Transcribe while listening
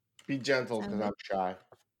Be gentle Sound because good? I'm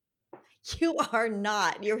shy. You are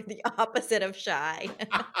not. You're the opposite of shy.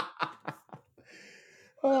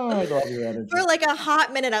 Oh, I love your For energy. like a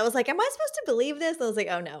hot minute, I was like, "Am I supposed to believe this?" I was like,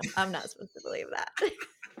 "Oh no, I'm not supposed to believe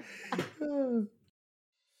that."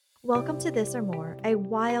 Welcome to This or More, a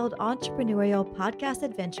wild entrepreneurial podcast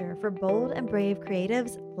adventure for bold and brave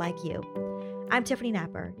creatives like you. I'm Tiffany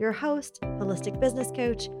Napper, your host, holistic business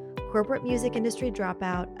coach, corporate music industry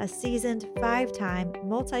dropout, a seasoned 5-time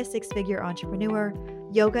multi-six-figure entrepreneur,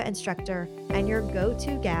 yoga instructor, and your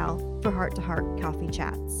go-to gal for heart-to-heart coffee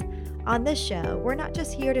chats. On this show, we're not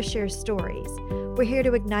just here to share stories. We're here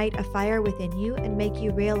to ignite a fire within you and make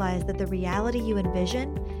you realize that the reality you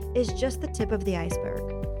envision is just the tip of the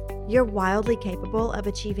iceberg. You're wildly capable of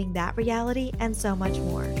achieving that reality and so much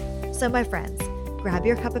more. So, my friends, grab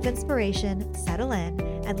your cup of inspiration, settle in,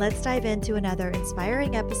 and let's dive into another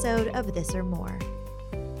inspiring episode of This or More.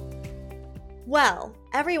 Well,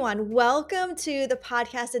 everyone, welcome to the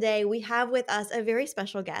podcast today. We have with us a very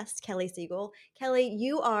special guest, Kelly Siegel. Kelly,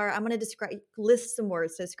 you are, I'm going to list some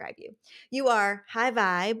words to describe you. You are high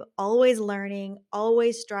vibe, always learning,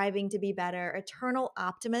 always striving to be better, eternal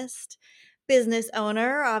optimist, business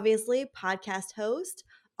owner, obviously, podcast host,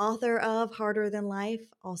 author of Harder Than Life,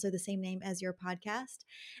 also the same name as your podcast.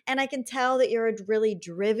 And I can tell that you're a really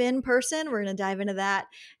driven person. We're going to dive into that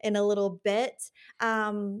in a little bit.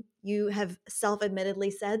 You have self-admittedly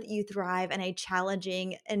said that you thrive in a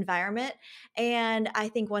challenging environment. And I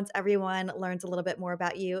think once everyone learns a little bit more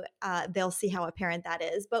about you, they'll see how apparent that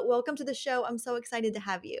is. But welcome to the show. I'm so excited to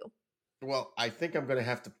have you. Well, I think I'm going to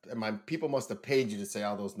have to. My people must have paid you to say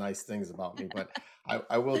all those nice things about me, but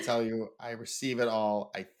I will tell you, I receive it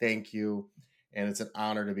all. I thank you, and it's an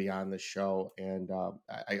honor to be on the show. And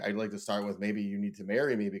I'd like to start with maybe you need to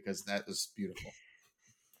marry me because that was beautiful.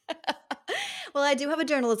 Well, I do have a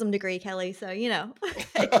journalism degree, Kelly, so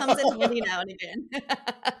it comes in handy now and again.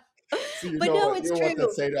 So But no, you it's know what to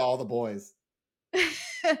true. say to all the boys.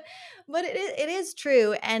 But it is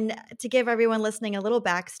true. And to give everyone listening a little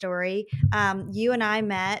backstory, you and I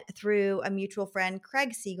met through a mutual friend,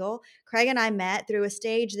 Craig Siegel. Craig and I met through a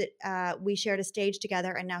stage that we shared a stage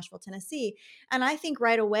together in Nashville, Tennessee. And I think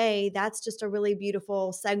right away, that's just a really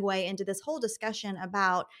beautiful segue into this whole discussion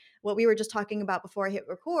about what we were just talking about before I hit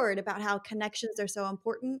record, about how connections are so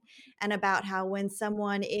important and about how when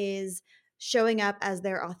someone is showing up as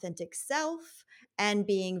their authentic self, and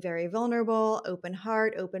being very vulnerable, open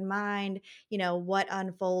heart, open mind, what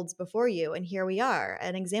unfolds before you. And here we are,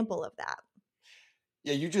 an example of that.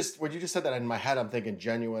 Yeah, when you just said that in my head, I'm thinking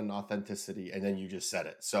genuine authenticity, and then you just said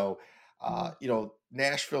it. So, Mm.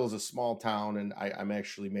 Nashville is a small town, and I'm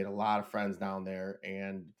actually made a lot of friends down there,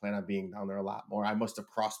 and plan on being down there a lot more. I must have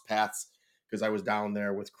crossed paths because I was down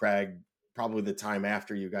there with Craig probably the time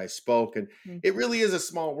after you guys spoke, and it Mhm. really is a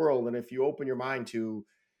small world. And if you open your mind to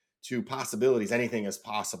possibilities, anything is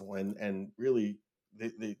possible. And really,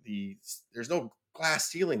 the there's no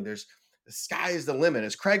glass ceiling. The sky is the limit.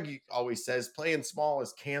 As Craig always says, playing small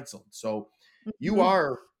is canceled. So you Mhm.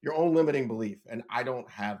 are your own limiting belief, and I don't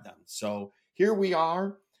have them. So here we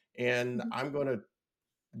are, and Mhm. I'm going to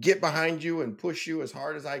get behind you and push you as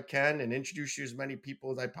hard as I can and introduce you as many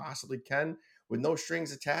people as I possibly can with no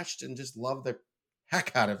strings attached, and just love the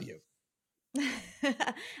heck out of you.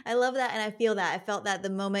 I love that and I feel that. I felt that the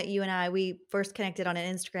moment you and we first connected on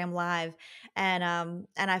an Instagram live and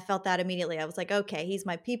I felt that immediately. I was like, "Okay, he's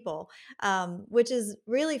my people." Which is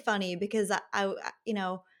really funny because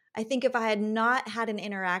I think if I had not had an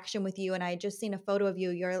interaction with you and I had just seen a photo of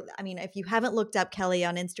you, if you haven't looked up Kelly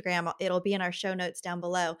on Instagram, it'll be in our show notes down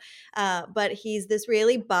below. But he's this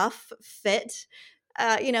really buff, fit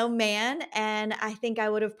man. And I think I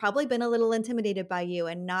would have probably been a little intimidated by you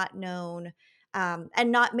and not known,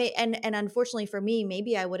 and not may and unfortunately for me,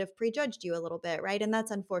 maybe I would have prejudged you a little bit, right? And that's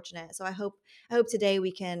unfortunate. So I hope today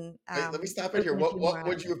we can Wait, let me stop it here. open a few more What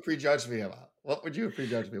would eyes. you have prejudged me about? What would you have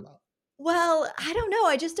prejudged me about? Well, I don't know.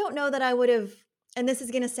 I just don't know that I would have. And this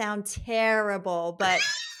is going to sound terrible, but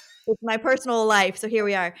it's my personal life. So here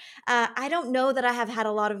we are. I don't know that I have had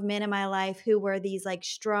a lot of men in my life who were these like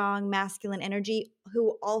strong masculine energy,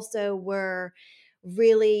 who also were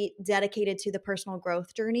really dedicated to the personal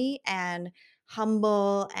growth journey and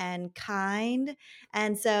humble and kind.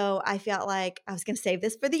 And so I felt like I was going to save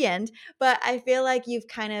this for the end, but I feel like you've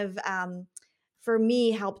kind of, for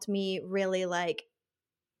me, helped me really like,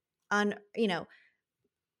 un, you know,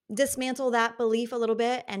 dismantle that belief a little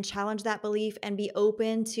bit and challenge that belief and be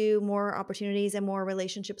open to more opportunities and more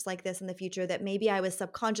relationships like this in the future that maybe I was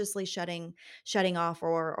subconsciously shutting off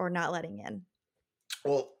or not letting in.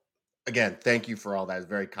 Well, again, thank you for all that. It's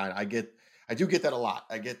very kind. I do get that a lot.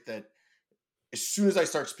 I get that as soon as I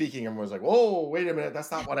start speaking, everyone's like, "Whoa, wait a minute,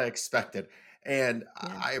 that's not what I expected." And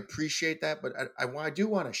Yeah. I appreciate that, but I do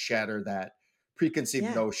want to shatter that preconceived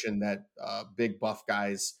Yeah. notion that big buff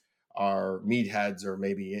guys are meatheads or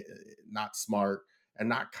maybe not smart and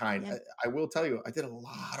not kind. Yeah. I will tell you, I did a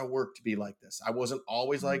lot of work to be like this. I wasn't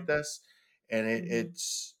always like Mhm. this, and Mhm.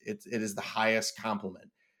 it is the highest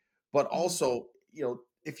compliment. But Mhm. also,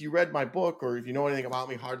 if you read my book or if you know anything about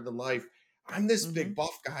me, Harder Than Life, I'm this big Mhm.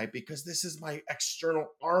 buff guy because this is my external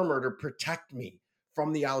armor to protect me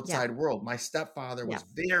from the Yeah. outside world. My stepfather Yeah. was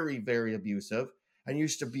very, very abusive and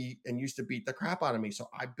used to beat the crap out of me. So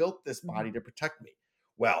I built this Mhm. body to protect me.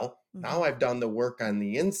 Well, now Mhm. I've done the work on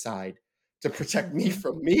the inside to protect me Mhm.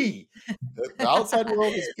 from me. The outside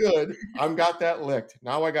world is good. I'm got that licked.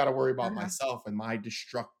 Now I got to worry about Uh-huh. myself and my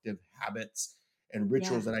destructive habits and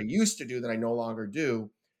rituals Yeah. that I used to do that I no longer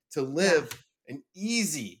do to Yeah. live an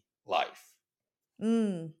easy life.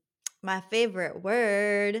 Mm, my favorite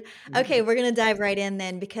word. Okay, we're gonna dive right in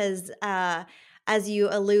then because as you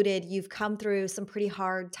alluded, you've come through some pretty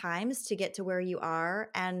hard times to get to where you are.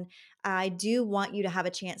 And I do want you to have a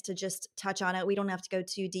chance to just touch on it. We don't have to go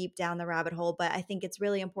too deep down the rabbit hole, but I think it's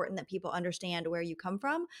really important that people understand where you come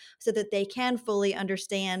from so that they can fully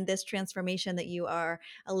understand this transformation that you are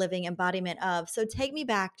a living embodiment of. So take me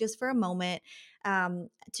back just for a moment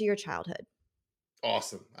to your childhood.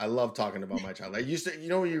 Awesome. I love talking about my child. I used to,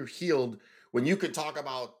 you're healed when you could talk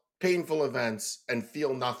about painful events and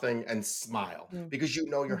feel nothing and smile Mm. because you're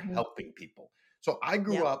Mhm. helping people. So I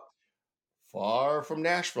grew Yep. up far from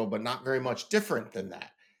Nashville, but not very much different than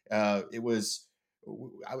that. It was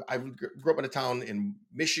I grew up in a town in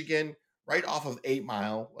Michigan, right off of 8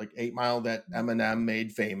 Mile, like 8 Mile that Eminem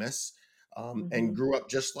made famous, and Mhm. grew up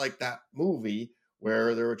just like that movie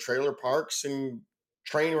where there were trailer parks and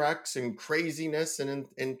train wrecks and craziness, and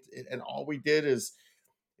all we did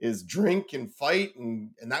is drink and fight,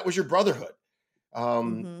 and that was your brotherhood.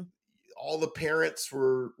 Um, Mhm. all the parents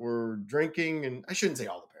were drinking, and I shouldn't say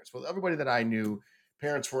all the parents, but everybody that I knew,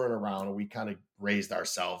 parents weren't around, and we kind of raised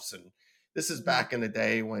ourselves. And this is Mhm. back in the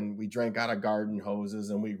day when we drank out of garden hoses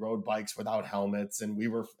and we rode bikes without helmets, and we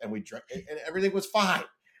drank, and everything was fine.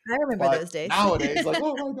 I remember But those days. nowadays, like,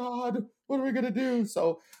 oh my god, what are we gonna do?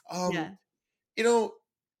 So, um, Yeah. you know,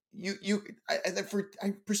 and then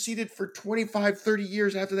I proceeded for 25, 30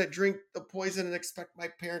 years after that, drink the poison and expect my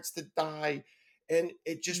parents to die. And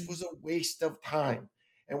it just Mm, was a waste of time.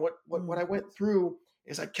 And what mm, I went through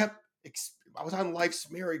is I was on life's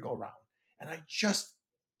merry-go-round and I just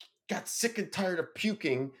got sick and tired of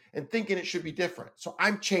puking and thinking it should be different. So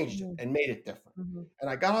I changed it mhm, and made it different. mhm, And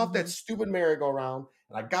I got off that mhm, stupid merry-go-round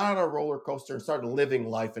and I got on a roller coaster and started living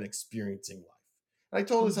life and experiencing life. And I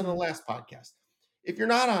told this on the mhm. last podcast. If you're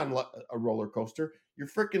not on a roller coaster, you're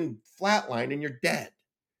freaking flatlined and you're dead.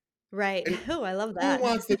 Right. And Oh, I love who that.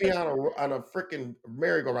 wants to be on a freaking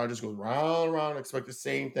merry-go-round, just goes round and round and expect the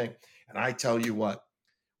same thing? And I tell you what,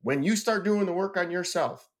 when you start doing the work on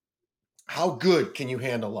yourself, how good can you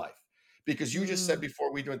handle life? Because you just said Mm,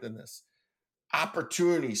 before we went in this,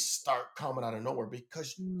 opportunities start coming out of nowhere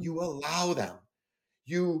because mm, you allow them.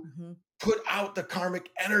 You mhm, put out the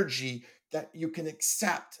karmic energy that you can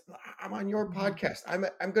accept. I'm on your mhm, podcast.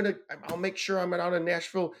 I'll make sure I'm out in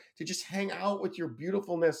Nashville to just hang out with your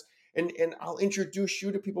beautifulness, and I'll introduce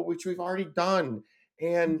you to people, which we've already done,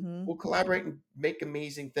 and mhm, we'll collaborate and make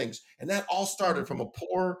amazing things. And that all started from mhm. a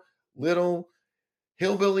poor little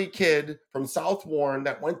hillbilly kid from South Warren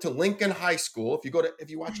that went to Lincoln High School. If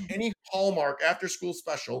you watch any Hallmark after school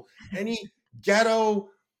special, any ghetto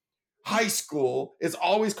high school is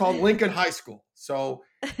always called Lincoln High School. So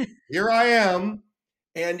here I am,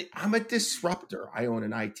 and I'm a disruptor. I own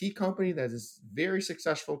an IT company that is very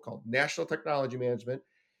successful called National Technology Management,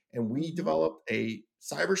 and we Mhm, developed a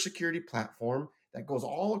cybersecurity platform that goes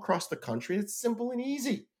all across the country. It's simple and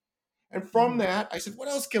easy. And from mhm, that, I said, what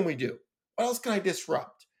else can we do? What else can I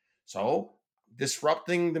disrupt? So,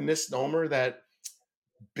 disrupting the misnomer that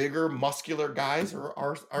bigger, muscular guys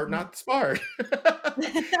are mhm. not smart.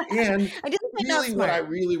 And I didn't say not really, what I smart,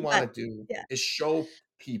 really want but to do yeah, is show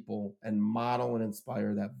people and model and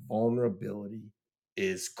inspire that vulnerability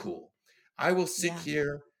is cool. I will sit yeah.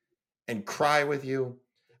 here and cry with you.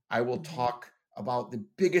 I will Mhm, talk about the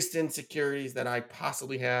biggest insecurities that I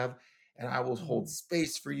possibly have, and I will hold mhm,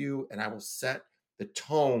 space for you, and I will set the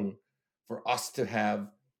tone for us to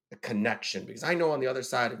have a connection. Because I know on the other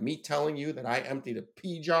side of me telling you that I emptied a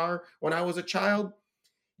pea jar when I was a child,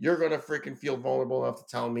 you're going to freaking feel vulnerable enough to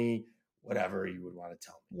tell me whatever you would want to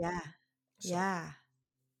tell me. yeah, So yeah,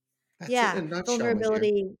 that's it yeah. in a nutshell, my dear.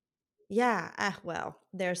 Vulnerability Yeah, well,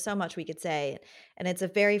 there's so much we could say, and it's a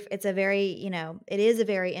very, it is a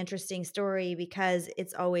very interesting story because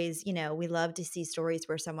it's always, we love to see stories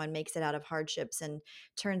where someone makes it out of hardships and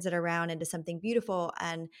turns it around into something beautiful,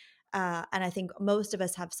 and I think most of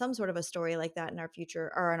us have some sort of a story like that in our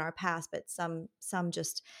future or in our past, but some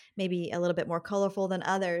just maybe a little bit more colorful than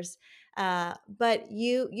others. But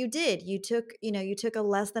you took a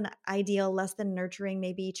less than ideal, less than nurturing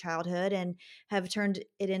maybe childhood and have turned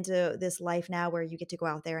it into this life now where you get to go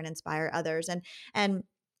out there and inspire others. And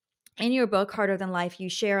in your book, Harder Than Life, you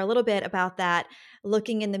share a little bit about that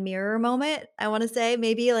looking in the mirror moment. I want to say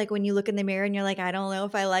maybe like when you look in the mirror and you're like, I don't know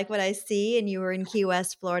if I like what I see, and you were in Key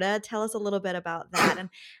West, Florida. Tell us a little bit about that.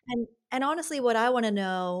 And honestly, what I want to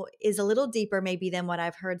know is a little deeper maybe than what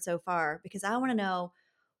I've heard so far, because I want to know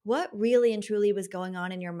what really and truly was going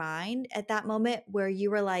on in your mind at that moment where you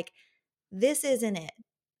were like, this isn't it.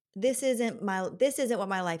 This isn't what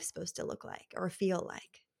my life's supposed to look like or feel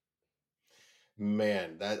like.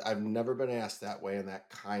 Man, that I've never been asked that way and that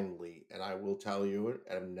kindly. And I will tell you,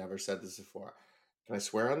 and I've never said this before. Can I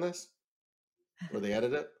swear on this? Or they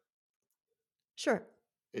edit it? Sure.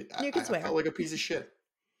 You can I felt swear. like a piece of shit.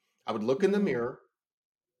 I would look in the Mm, mirror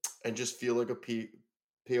and just feel like a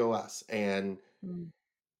POS. And mm,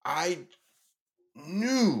 I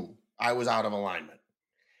knew I was out of alignment.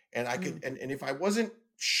 And I could, mm, and if I wasn't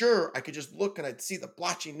sure, I could just look and I'd see the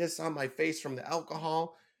blotchiness on my face from the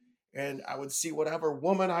alcohol. And I would see whatever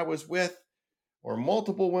woman I was with or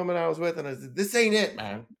multiple women I was with. And I said, this ain't it,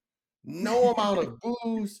 man. No amount of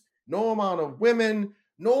booze, no amount of women,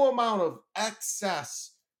 no amount of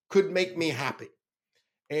excess could make me happy.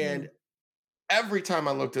 And mm, every time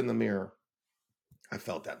I looked in the mirror, I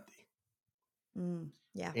felt empty.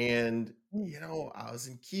 yeah. And, Mm, I was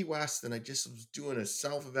in Key West and I just was doing a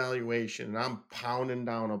self evaluation and I'm pounding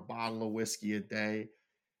down a bottle of whiskey a day.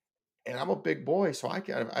 And I'm a big boy, so I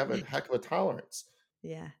have a heck of a tolerance.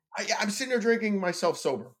 yeah. I'm sitting there drinking myself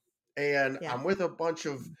sober and Yeah. I'm with a bunch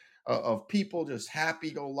Mm, of people just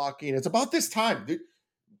happy go lucky. And it's about this time.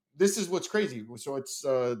 This is what's crazy. So it's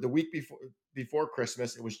the week before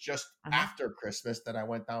Christmas. It was just uh-huh. after Christmas that I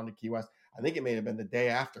went down to Key West. I think it may have been the day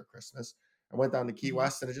after Christmas. I went down to Key Mhm.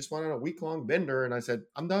 West and I just went on a week long bender. And I said,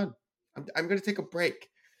 I'm done. I'm going to take a break.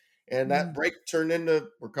 And that Mm, break turned into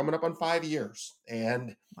we're coming up on 5 years.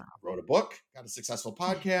 And I wow. wrote a book, got a successful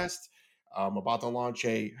podcast. I'm about to launch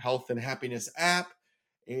a health and happiness app.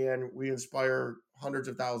 And we inspire hundreds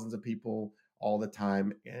of thousands of people all the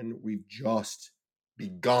time. And we've just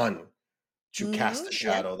begun to cast the Mhm,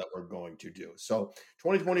 yeah. shadow that we're going to do. So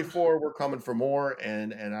 2024, we're coming for more,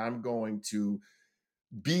 and I'm going to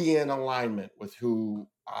be in alignment with who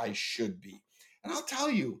I should be. And I'll tell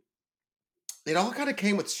you, it all kind of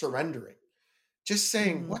came with surrendering. Just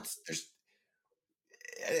saying, Mhm, what's there's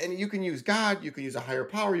and you can use God, you can use a higher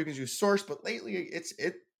power, you can use source, but lately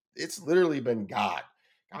it's literally been God.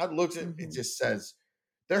 God looks at it, mhm, just says,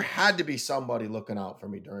 there had to be somebody looking out for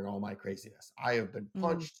me during all my craziness. I have been mm,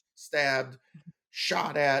 punched, stabbed,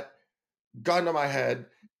 shot at, gun to my head,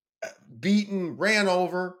 beaten, ran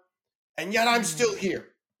over, and yet I'm mm. still here.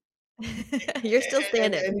 You're still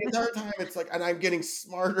standing. And the entire time it's like, and I'm getting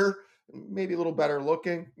smarter, maybe a little better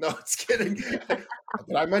looking. No, it's kidding.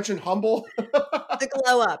 Did I mention humble? The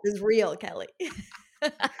glow up is real, Kelly.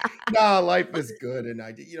 No, life is good. And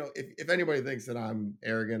if anybody thinks that I'm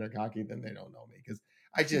arrogant or cocky, then they don't know me because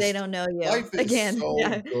They don't know you. life is Again, so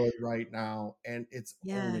yeah. good right now and it's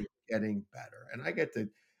Yeah, only getting better. And I get to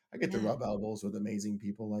yeah, rub elbows with amazing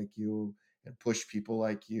people like you and push people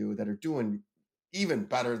like you that are doing even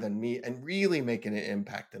better than me and really making an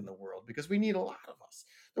impact in the world because we need a lot of us.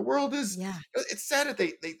 The world is, yeah. it's sad that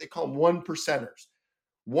they call them one percenters.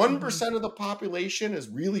 Mhm. 1% of the population has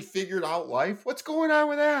really figured out life. What's going on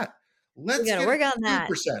with that? We Let's gotta get it work to on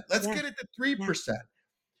that. 2%. Let's Yeah, get it to yeah, 3%.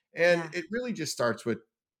 And yeah, it really just starts with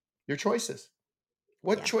your choices.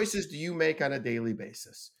 What yeah, choices do you make on a daily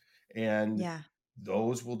basis? And yeah,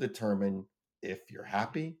 those will determine if you're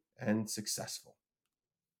happy and successful.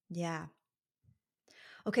 yeah.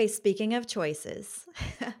 Okay, speaking of choices,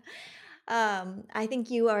 I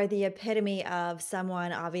think you are the epitome of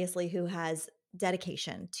someone, obviously, who has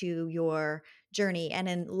dedication to your journey and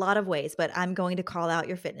in a lot of ways, but I'm going to call out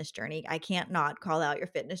your fitness journey. I can't not call out your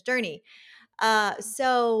fitness journey.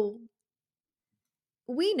 So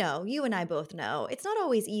we know, you and I both know, it's not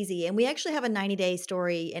always easy. And we actually have a 90-day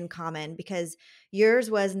story in common because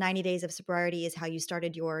yours was 90 days of sobriety, is how you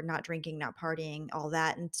started your not drinking, not partying, all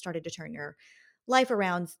that, and started to turn your life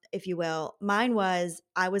around, if you will. Mine was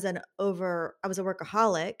I was a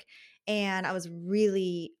workaholic and I was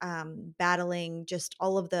really battling just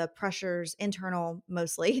all of the pressures, internal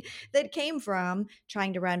mostly, that came from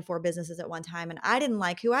trying to run 4 businesses at one time. And I didn't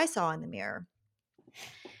like who I saw in the mirror.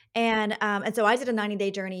 And so I did a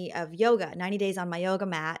 90-day journey of yoga, 90 days on my yoga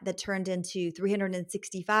mat that turned into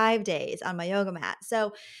 365 days on my yoga mat.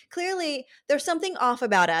 So clearly there's something off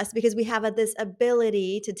about us because we have this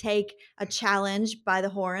ability to take a challenge by the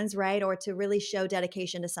horns, right? Or to really show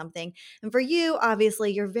dedication to something. And for you,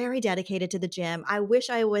 obviously, you're very dedicated to the gym. I wish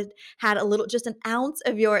I would had a little, just an ounce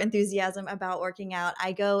of your enthusiasm about working out.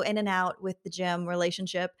 I go in and out with the gym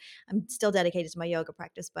relationship. I'm still dedicated to my yoga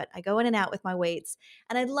practice, but I go in and out with my weights,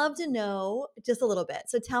 and I'd love to know just a little bit.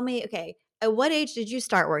 So tell me, okay, at what age did you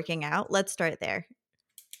start working out? Let's start there.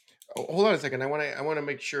 Oh, hold on a second. I want to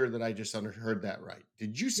make sure that I just heard that right.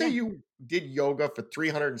 Did you say Yeah. you did yoga for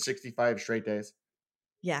 365 straight days?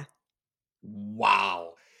 Yeah.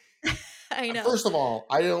 Wow. I know. First of all,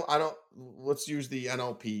 I don't let's use the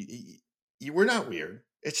NLP. We're not weird.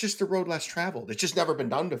 It's just the road less traveled. It's just never been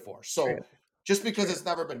done before. So True. just because True. it's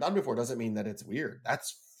never been done before doesn't mean that it's weird.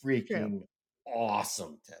 That's True. freaking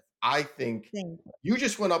awesome, Tiff. I think Thank you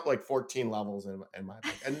just went up like 14 levels in my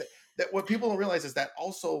book. And that what people don't realize is that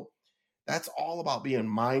also that's all about being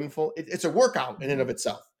mindful. It's a workout in and you. of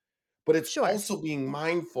itself, but it's Sure. also being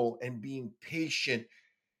mindful and being patient.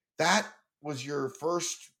 That was your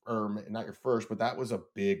first, or not your first, but that was a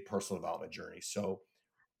big personal development journey. So,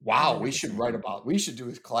 wow, we should 100%. we should do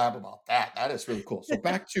this collab about that. That is really cool. So,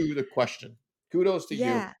 back to the question. Kudos to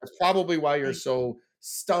you. Yeah. That's probably why you're Thank so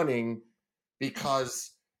stunning,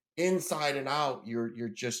 because inside and out, you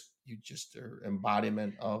just are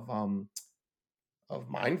embodiment of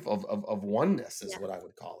mindful of oneness is yeah. what I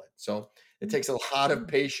would call it. So it Mm, takes a lot of mm.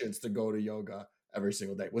 patience to go to yoga every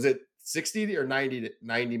single day. Was it 60 or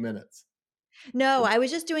 90 minutes? No, Or I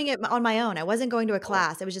was just doing it on my own. I wasn't going to a oh,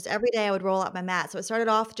 class. It was just every day I would roll out my mat. So it started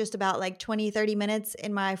off just about like 20, 30 minutes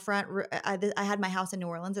in my I had my house in New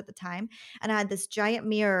Orleans at the time, and I had this giant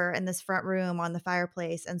mirror in this front room on the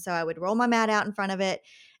fireplace. And so I would roll my mat out in front of it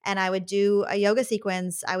and I would do a yoga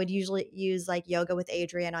sequence. I would usually use like Yoga with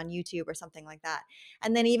Adriene on YouTube or something like that.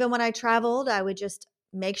 And then even when I traveled, I would just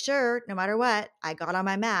make sure no matter what, I got on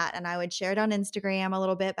my mat, and I would share it on Instagram a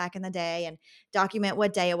little bit back in the day and document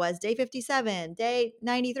what day it was, day 57, day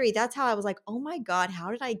 93. That's how I was like, "Oh my god,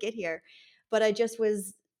 how did I get here?" But I just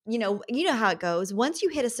was, you know how it goes. Once you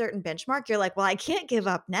hit a certain benchmark, you're like, "Well, I can't give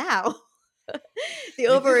up now." The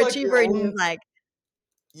you did like your overachiever in you is own. like,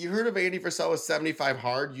 You heard of Andy Frisella's 75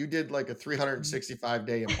 hard. You did like a Mhm,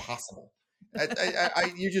 365-day impossible.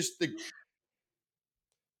 You just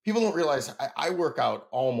people don't realize I work out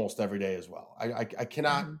almost every day as well. I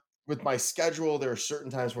cannot, mhm, with my schedule. There are certain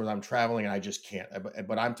times where I'm traveling and I just can't.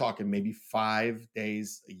 But I'm talking maybe 5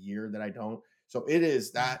 days a year that I don't. So it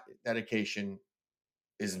is mhm. that dedication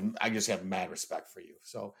is. I just have mad respect for you.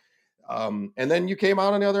 So, and then you came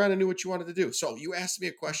out on the other end and knew what you wanted to do. So you asked me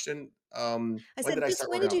a question. I When said, did I "Just start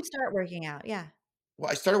when working did out? you start working out?" Yeah. Well,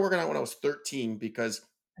 I started working out when I was 13 because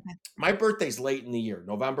Okay. my birthday's late in the year,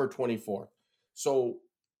 November 24th. So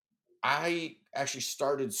I actually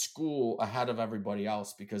started school ahead of everybody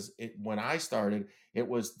else because when I started, it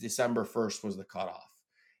was December 1st was the cutoff.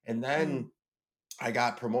 And Mm, then I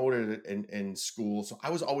got promoted in school. So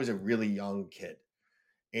I was always a really young kid.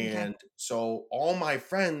 m'kay. And so all my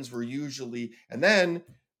friends were usually, and then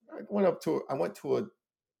I went to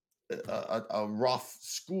a rough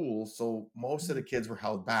school. So most of the Mhm, kids were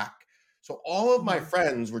held back. So all of my mhm.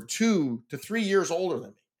 friends were 2 to 3 years older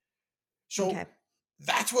than me. So M'kay.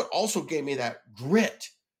 that's what also gave me that grit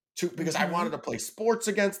to, because I wanted Mhm, to play sports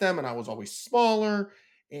against them and I was always smaller.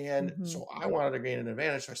 And mhm, so I wanted to gain an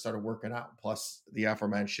advantage. So I started working out, plus the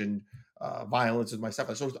aforementioned violence with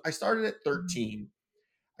myself. So I started at mhm. 13.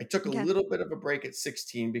 I took a M'kay. little bit of a break at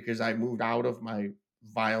 16 because I moved out of my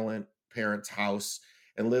violent parents' house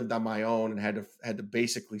and lived on my own and had to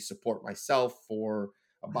basically support myself for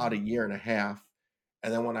about a Wow. year and a half.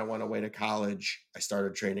 And then when I went away to college, I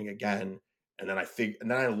started training again. And then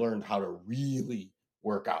I learned how to really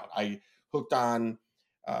work out. I hooked on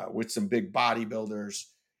with some big bodybuilders,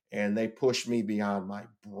 and they pushed me beyond my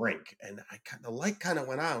brink. And the light kind of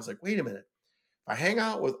went on. I was like, wait a minute. If I hang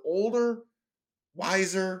out with older,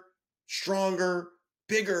 wiser, stronger,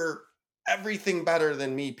 bigger, everything better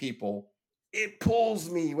than me people, it pulls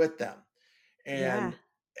me with them. Yeah. And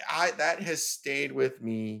I that has stayed with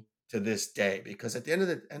me to this day, because at the end of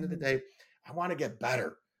the Mhm. day, I want to get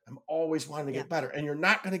better. I'm always wanting to Yeah. get better. And you're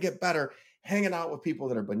not going to get better hanging out with people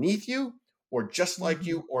that are beneath you or just like Mhm,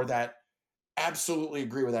 you or that absolutely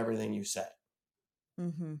agree with everything you say.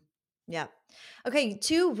 mhm. Yeah. Okay,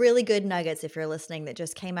 2 really good nuggets if you're listening that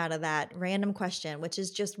just came out of that random question, which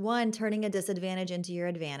is just 1, turning a disadvantage into your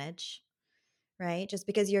advantage. Right? Just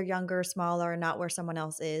because you're younger, smaller, not where someone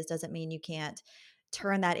else is, doesn't mean you can't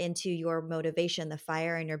turn that into your motivation, the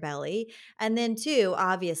fire in your belly. And then 2,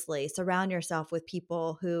 obviously, surround yourself with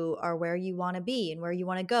people who are where you want to be and where you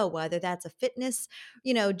want to go, whether that's a fitness,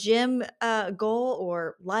 gym goal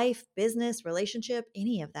or life, business, relationship,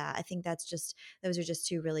 any of that. I think those are just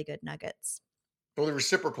 2 really good nuggets. Well, the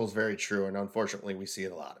reciprocal is very true, and unfortunately, we see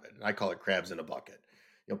it a lot of it. And I call it crabs in a bucket.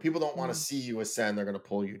 People don't want to Mm, see you ascend; they're going to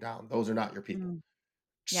pull you down. Those are not your people. mm,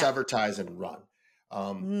 yeah. Sever ties and run.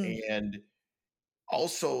 Mm, And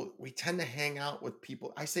also, we tend to hang out with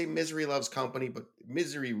people. I say misery loves company, but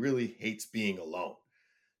misery really hates being alone.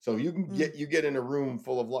 So mm. you get in a room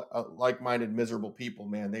full of like-minded miserable people,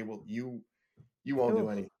 man. They will you won't do Ooh,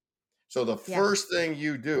 anything. So the yeah. first thing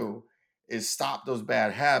you do is stop those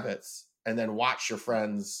bad habits and then watch your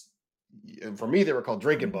friends, and for me, they were called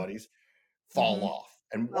drinking Mhm, buddies, fall mhm. off.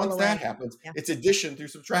 And Fall once that away. happens, Yeah. it's addition through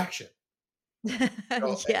subtraction.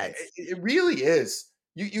 So Yes. it really is.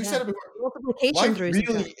 You said Yeah. it before. Multiplication Life through really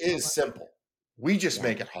subtraction is almost. simple. We just Yeah.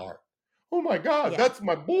 make it hard. Oh my God, Yeah. that's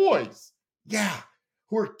my boys. Yeah.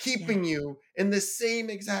 Who are Yeah. keeping you in the same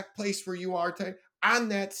exact place where you are today on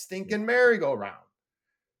that Yeah. stinking merry-go-round.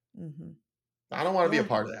 Mhm. I don't want to be a Yeah.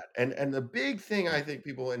 part of that. And the big thing I think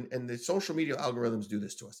people and the social media algorithms do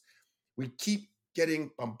this to us. We keep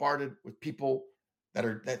getting bombarded with people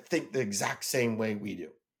that think the exact same way we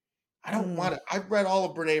do. I don't Mm. want to. I've read all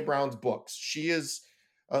of Brene Brown's books. She is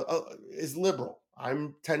liberal.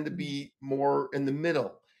 I'm tend to Mhm. be more in the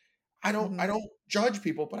middle. I Mhm. don't judge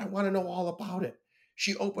people, but I want to know all about it.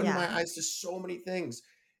 She opened Yeah. my eyes to so many things.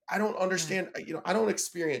 I don't Yeah. understand. I don't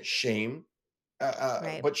experience shame,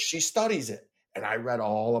 Right. but she studies it, and I read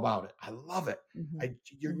all about it. I love it. Mhm.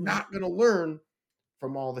 You're Mhm. not going to learn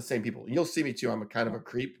from all the same people. You'll see me too. I'm a kind of Yeah. a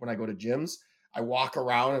creep when I go to gyms. I walk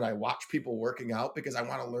around and I watch people working out because I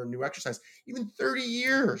want to learn new exercise. Even 30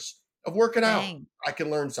 years of working out, Dang. I can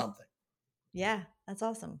learn something. Yeah. That's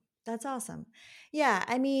awesome. That's awesome. Yeah.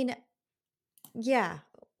 I mean, yeah.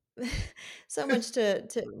 So much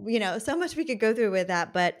so much we could go through with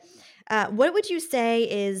that. But what would you say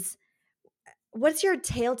is what's your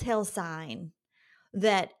telltale sign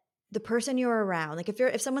that the person you're around, like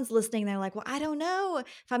if someone's listening, they're like, "Well, I don't know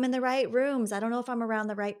if I'm in the right rooms. I don't know if I'm around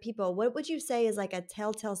the right people." What would you say is like a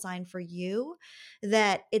telltale sign for you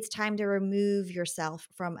that it's time to remove yourself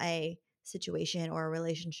from a situation or a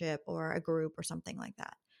relationship or a group or something like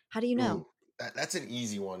that? How do you know? Ooh, that's an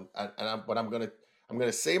easy one. But I'm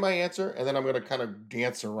gonna say my answer, and then I'm gonna kind of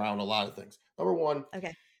dance around a lot of things. Number one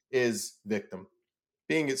Okay. is victim.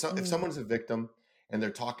 If Mm, someone's a victim and they're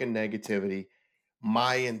talking negativity,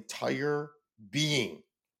 my entire being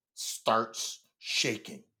starts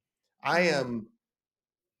shaking. I mm, am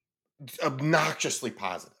obnoxiously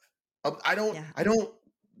positive. yeah. I don't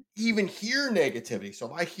even hear negativity. So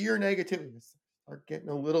if I hear negativity, I start getting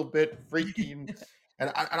a little bit freaky, and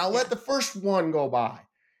I'll let Yeah. the first one go by.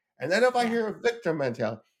 And then if I Yeah. hear a victim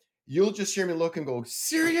mentality, you'll just hear me look and go,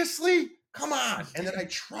 seriously? Come on. And then I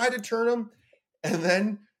try to turn them. And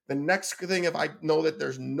then the next thing, if I know that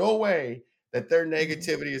there's no way that their Mhm.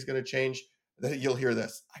 negativity is going to change, then you'll hear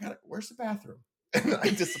this. Where's the bathroom? And I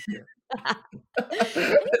disappear. I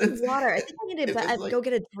need some it's, water. I think I need to it's like go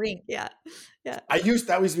get a drink. Yeah. Yeah. that used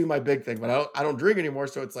to be my big thing, but I don't drink anymore,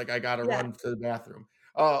 so it's like I gotta Yeah. run to the bathroom.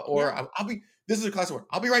 Or Yeah. I'll be this is a classic one.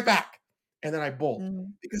 I'll be right back, and then I bolt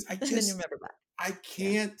Mhm. because And then you remember back. I Yeah.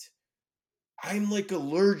 can't. I'm like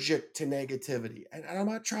allergic to negativity, and I'm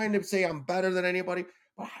not trying to say I'm better than anybody,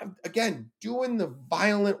 but again, doing the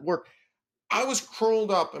violent work. I was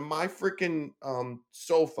curled up in my freaking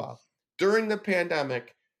sofa during the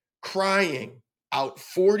pandemic, crying out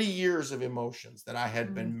 40 years of emotions that I had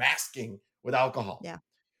Mm. been masking with alcohol. Yeah.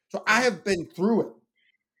 So I Yeah. have been through it.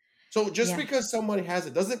 So just Yeah. because somebody has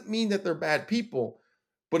it doesn't mean that they're bad people.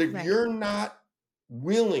 But if Right. you're not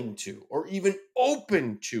willing to or even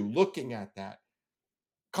open to looking at that,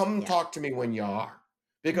 come and Yeah. talk to me when you are.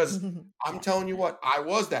 Because I'm Yeah. telling you what, I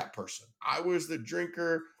was that person. I was the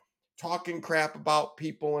drinker talking crap about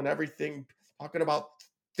people and everything, talking about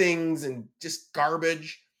things and just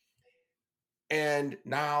garbage. And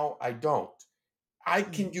now I don't. I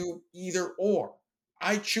can Mhm. do either or.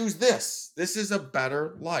 I choose this. This is a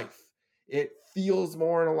better life. It feels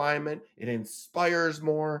more in alignment. It inspires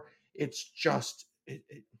more. It's just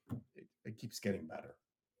it keeps getting better.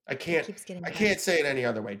 I It can't keeps getting I better. can't say it any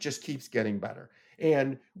other way. It just keeps getting better.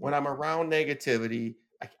 And Yeah. when I'm around negativity,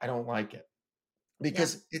 I don't like it Yeah.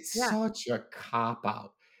 because it's Yeah. such a cop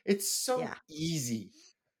out. It's so Yeah. easy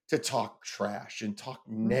to talk trash and talk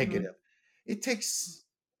Mhm. negative. It takes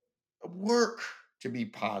work to be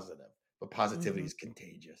positive, but positivity Mhm. is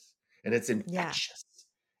contagious and it's Yeah. infectious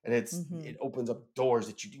and it Mhm. opens up doors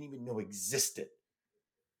that you didn't even know existed.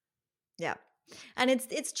 Yeah. And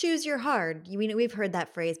it's choose your hard. We've heard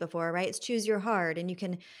that phrase before, right? It's choose your hard, and you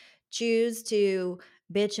can choose to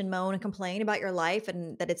bitch and moan and complain about your life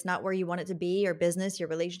and that it's not where you want it to be, your business, your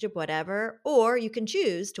relationship, whatever, or you can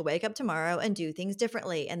choose to wake up tomorrow and do things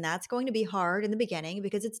differently. And that's going to be hard in the beginning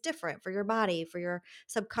because it's different for your body, for your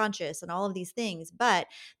subconscious and all of these things, but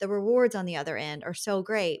the rewards on the other end are so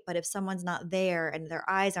great. But if someone's not there and their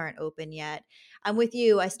eyes aren't open yet, I'm with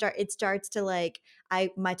you. It starts to like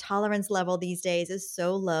my tolerance level these days is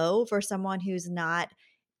so low for someone who's not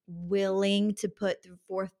willing to put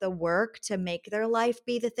forth the work to make their life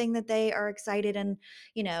be the thing that they are excited and,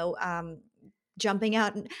 you know, jumping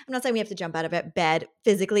out. I'm not saying we have to jump out of bed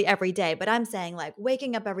physically every day, but I'm saying like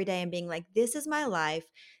waking up every day and being like, this is my life.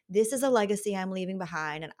 This is a legacy I'm leaving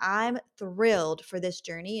behind. And I'm thrilled for this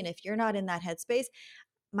journey. And if you're not in that headspace,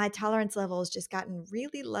 my tolerance level has just gotten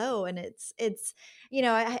really low, and it's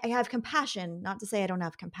I have compassion, not to say I don't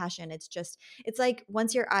have compassion. It's just it's like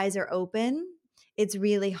once your eyes are open, it's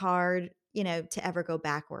really hard, to ever go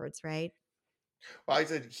backwards, right? Well, I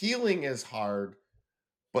said healing is hard,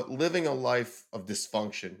 but living a life of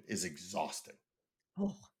dysfunction is exhausting.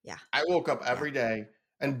 Oh, yeah. I woke up Yeah. every day,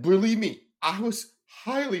 and believe me, I was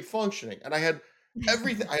highly functioning, and I had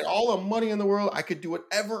everything. I had all the money in the world. I could do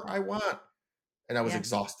whatever I want, and I was Yeah.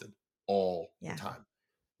 exhausted all the Yeah. time.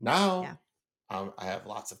 Yeah. Now, I have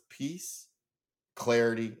lots of peace,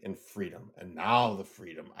 clarity, and freedom. And now the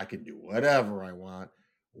freedom, I can do whatever I want,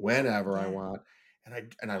 whenever I Yeah. want.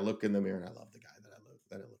 And I look in the mirror and I love the guy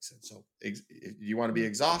that it looks in. So, do you want to be Mm.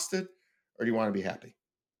 exhausted or do you want to be happy?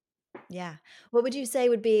 Yeah. What would you say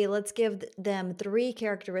would be, let's give them three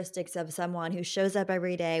characteristics of someone who shows up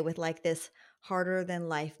every day with like this harder than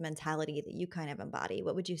life mentality that you kind of embody?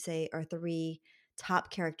 What would you say are three top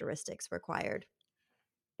characteristics required?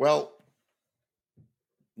 Well,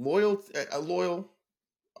 loyal, Okay.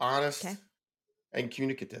 honest, and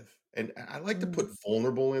communicative. And I like to Mm. put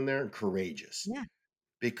vulnerable in there and courageous Yeah.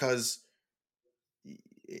 because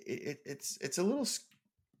it's a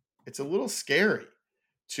it's a little scary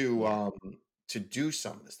to Yeah. um to do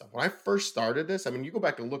some of this stuff. When I first started this, I mean, you go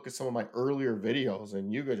back and look at some of my earlier videos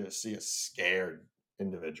and you could just see a scared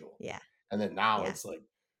individual. Yeah. And then now Yeah. it's like,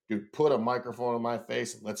 dude, put a microphone in my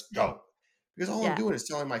face and let's go. Because all I'm Yeah. doing is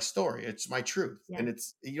telling my story. It's my truth. Yeah. And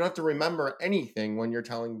you don't have to remember anything when you're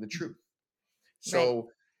telling the Mhm. truth. Right.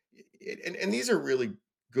 So, and these are really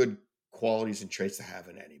good qualities and traits to have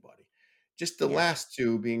in anybody. Just the Yeah. last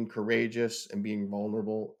two, being courageous and being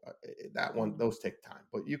vulnerable, that one, Mhm. those take time.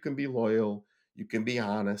 But you can be loyal, you can be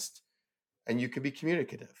honest, and you can be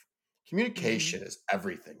communicative. Mhm. Communication is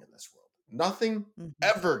everything in this world. Nothing Mhm.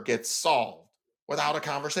 ever gets solved without a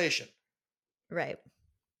conversation. Right.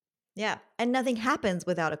 Yeah, and nothing happens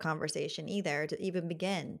without a conversation either to even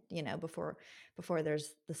begin, before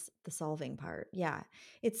there's the solving part. Yeah.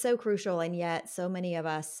 It's so crucial, and yet so many of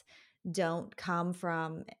us don't come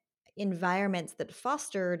from environments that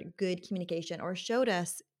fostered good communication or showed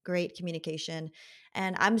us great communication.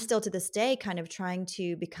 And I'm still to this day kind of trying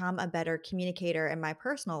to become a better communicator in my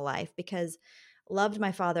personal life because loved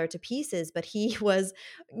my father to pieces, but he was,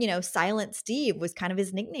 Silent Steve was kind of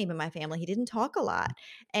his nickname in my family. He didn't talk a lot,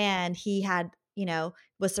 and he had,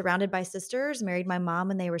 was surrounded by sisters, married my mom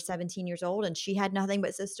when they were 17 years old, and she had nothing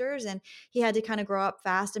but sisters, and he had to kind of grow up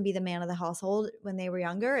fast and be the man of the household when they were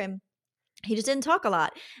younger, and he just didn't talk a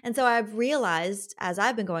lot. And so I've realized as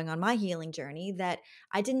I've been going on my healing journey that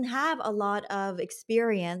I didn't have a lot of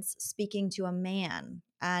experience speaking to a man.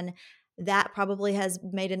 And that probably has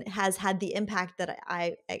had the impact that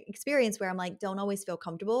I experienced where I'm like, don't always feel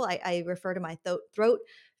comfortable. I refer to my throat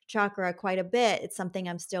chakra quite a bit. It's something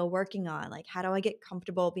I'm still working on. Like, how do I get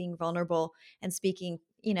comfortable being vulnerable and speaking,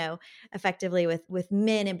 effectively with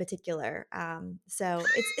men in particular? So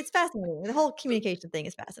it's fascinating. The whole communication thing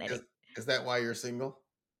is fascinating. Is, is that why you're single?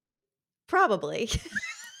 Probably.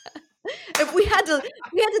 If we had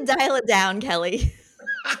to dial it down, Kelly.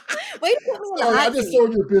 Way to put me in the Sorry, hot I'm just seat.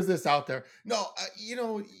 throwing your business out there. No,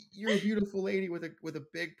 you're a beautiful lady with a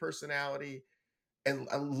big personality, and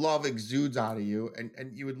love exudes out of you.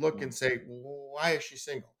 And you would look Yeah, and say, well, why is she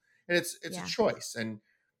single? And it's a yeah, choice, and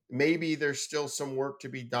maybe there's still some work to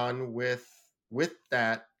be done with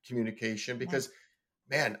that communication. yeah, Because,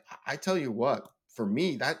 man, I tell you what, for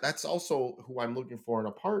me, that's also who I'm looking for in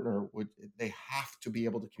a partner. Would They have to be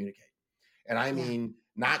able to communicate, and I yeah, mean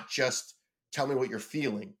not just tell me what you're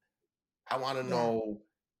feeling. I want to yeah, know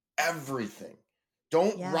everything.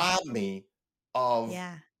 Don't Yeah. rob me of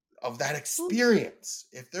Yeah. that Ooh. experience.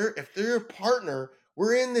 If they're a partner,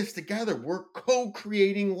 we're in this together. We're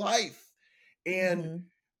co-creating life. And Mhm.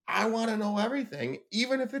 I want to know everything,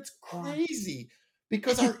 even if it's Yeah. crazy,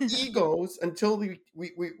 because our egos, until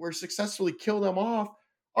we're successfully kill them off,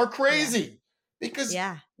 are Yeah. crazy. Because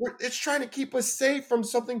Yeah. it's trying to keep us safe from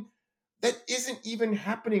something that isn't even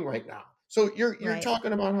happening right now. So you're Right.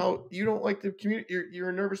 talking about how you don't like to communicate.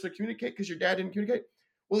 You're nervous to communicate because your dad didn't communicate.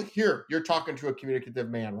 Well, here you're talking to a communicative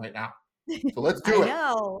man right now. So let's I do it.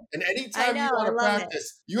 know. And I anytime you know, want I to love it.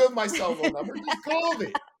 practice, you have my cell phone number. Just call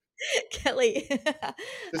me. Kelly. I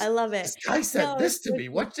This love it. this guy No, said it's this to so me.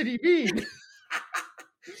 true. What did he mean?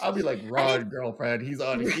 I'll be like, And run, girlfriend. He's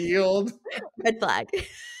unhealed. red flag.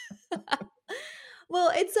 Well,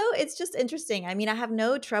 it's just interesting. I mean, I have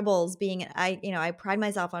no troubles being I pride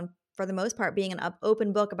myself on, for the most part, being an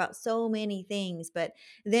open book about so many things, but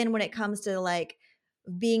then when it comes to, like,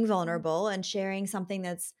 being vulnerable and sharing something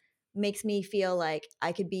that's makes me feel like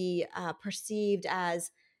I could be, perceived as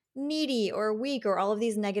needy or weak, or all of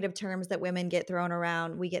these negative terms that women get thrown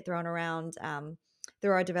around we get thrown around,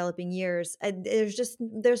 through our developing years,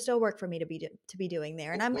 there's still work for me to be doing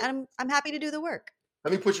there, and I'm happy to do the work.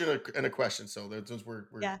 Let me put you in a question. So that since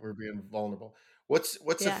Yeah, we're being vulnerable, what's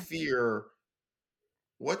a yeah. fear?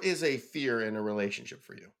 What is a fear in a relationship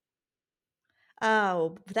for you?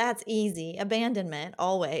 Oh, that's easy. Abandonment,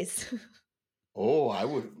 always. Oh, I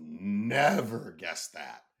would have never guessed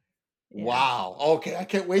that. Yeah. Wow. Okay, I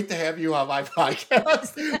can't wait to have you on my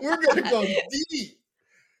podcast. We're gonna go deep.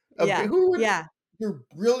 Yeah, Who would? yeah. You're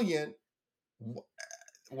brilliant. Wh-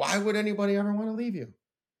 Why would anybody ever want to leave you?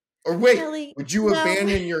 Or wait, Kelly, would you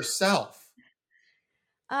abandon yourself?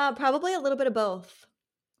 probably a little bit of both.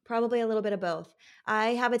 Probably a little bit of both. I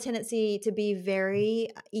have a tendency to be very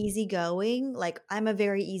easygoing. Like, I'm a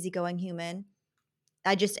very easygoing human.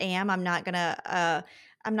 I just am. I'm not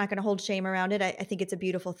gonna hold shame around it. I think it's a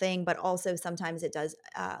beautiful thing, but also sometimes it does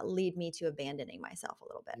lead me to abandoning myself a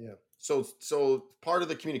little bit. Yeah. So part of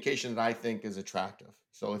the communication that I think is attractive.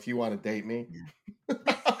 So if you want to date me,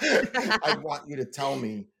 I Yeah. want you to tell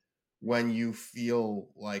me when you feel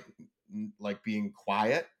like being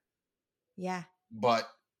quiet, Yeah. but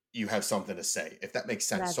you have something to say, if that makes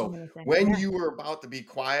But I sense. have So something to say. when Yeah. you are about to be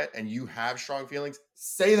quiet and you have strong feelings,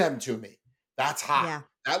 say them to me. That's hot. Yeah.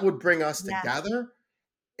 That would bring us Yeah. together.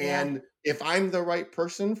 Yeah. And if I'm the right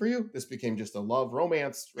person for you, this became just a love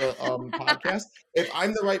romance podcast. If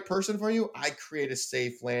I'm the right person for you, I create a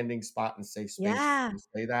safe landing spot and safe space for Yeah. you to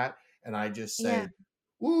say that. And I just Yeah. say,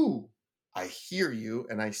 ooh, I hear you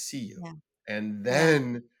and I see you. Yeah. And Yeah.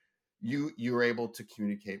 then you're able to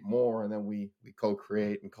communicate more. And then we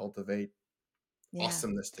co-create and cultivate Yeah.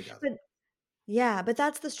 awesomeness together. But yeah, but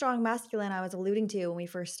that's the strong masculine I was alluding to when we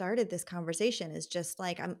first started this conversation, is just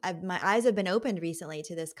like my eyes have been opened recently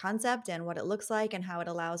to this concept and what it looks like and how it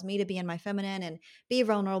allows me to be in my feminine and be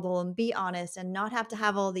vulnerable and be honest and not have to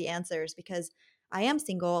have all the answers, because I am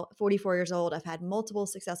single, 44 years old. I've had multiple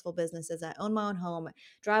successful businesses. I own my own home,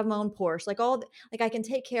 drive my own Porsche, like I can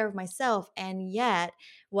take care of myself. And yet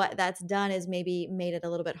what that's done is maybe made it a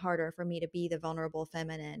little bit harder for me to be the vulnerable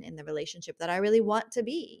feminine in the relationship that I really want to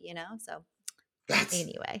be. So That's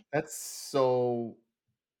anyway. that's so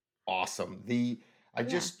awesome. I Yeah.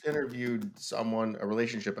 just interviewed someone, a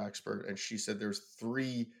relationship expert, and she said there's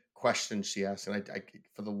three questions she asked, and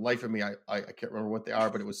for the life of me, I can't remember what they are,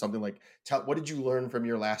 but it was something like, "Tell what did you learn from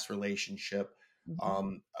your last relationship?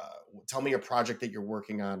 Mhm. Tell me a project that you're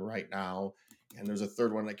working on right now." And there's a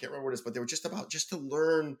third one, and I can't remember what it is, but they were just about just to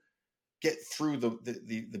learn, get through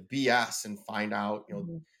the BS, and find out,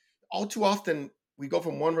 Mhm. all too often we go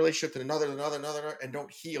from one relationship to another, and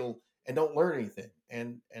don't heal and don't learn anything,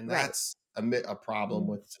 and Right. that's a problem Mhm.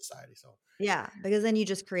 with society. So Yeah, because then you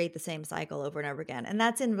just create the same cycle over and over again. And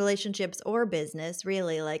that's in relationships or business,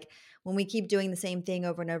 really. Like, when we keep doing the same thing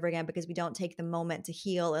over and over again because we don't take the moment to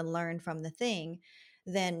heal and learn from the thing,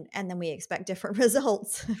 then we expect different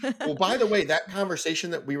results. well, by the way, that conversation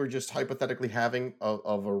that we were just hypothetically having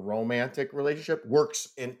of a romantic relationship works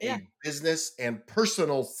in Yeah. a business and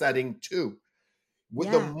personal setting too. With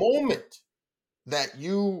the Yeah. moment that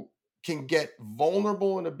you can get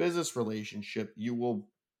vulnerable in a business relationship, you will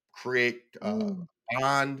create Mm,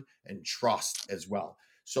 bond and trust as well.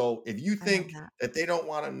 So if you I love think that. that they don't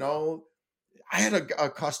want to know, I had a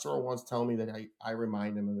customer once tell me that I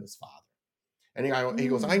remind him of his father. And he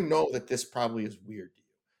goes, I Mm. know that this probably is weird to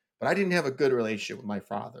you, but I didn't have a good relationship with my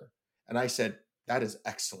father. And I said, that is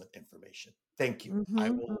excellent information. Thank you. I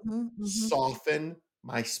Mhm, will mhm, mhm, soften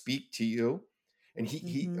my speak to you. And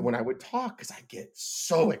he mhm. when I would talk, because I get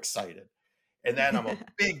so excited. And then I'm a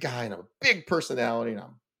big guy and I'm a big personality and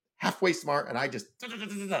I'm halfway smart and I just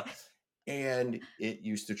and it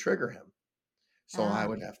used to trigger him. So I Ah,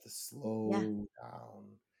 would have to yeah, slow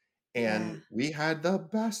down. yeah, And we had the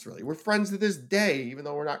best really. We're friends to this day, even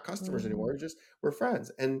though we're not customers anymore. mhm, We're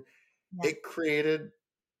friends. And yeah, it created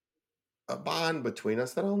a bond between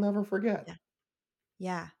us that I'll never forget. yeah,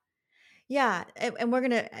 yeah. Yeah, and we're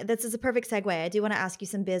gonna this is a perfect segue. I do wanna ask you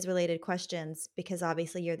some biz related questions because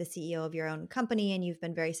obviously you're the CEO of your own company and you've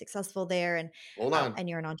been very successful there Hold on. and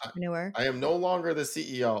you're an I, entrepreneur. I am no longer the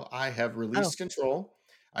CEO. I have Oh, released control.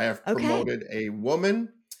 I have okay. promoted a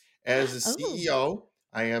woman as a Oh, CEO.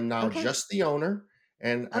 I am now okay. just the owner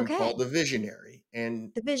and I'm called Okay. the visionary.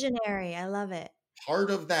 And The visionary, I love it. part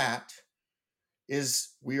of that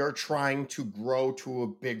is we are trying to grow to a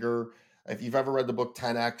bigger, if you've ever read the book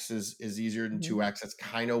 10x is easier than Mhm. 2x, that's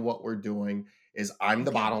kind of what we're doing. Is I'm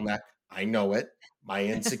the Okay. bottleneck. I know it. My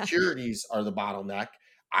insecurities are the bottleneck.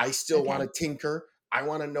 I still want Okay. to tinker. I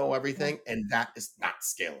want to know Yeah. everything, and that is not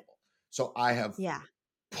scalable. So I have Yeah.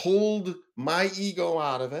 pulled my ego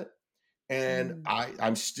out of it, and Mm,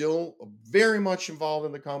 I'm still very much involved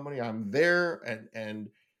in the company. I'm there,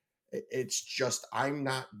 and it's just I'm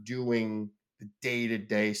not doing the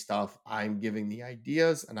day-to-day stuff. I'm giving the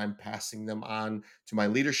ideas and I'm passing them on to my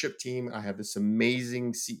leadership team. I have this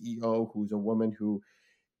amazing CEO who's a woman who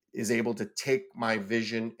is able to take my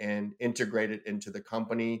vision and integrate it into the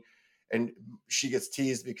company. And she gets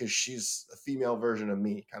teased because she's a female version of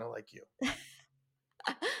me, kind of like you.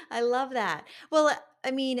 I love that. Well,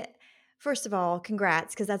 I mean, first of all,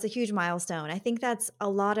 congrats, because that's a huge milestone. I think that's a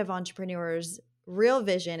lot of entrepreneurs' real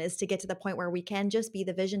vision is to get to the point where we can just be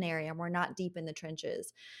the visionary and we're not deep in the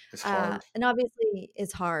trenches. It's hard. And obviously,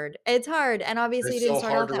 it's hard. It's hard. And obviously, you It's didn't so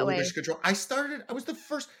start hard out to that way. relinquish control. I was the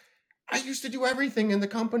first. I used to do everything in the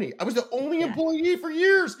company. I was the only Yeah. employee for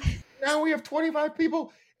years. Now we have 25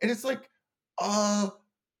 people. And it's like, uh,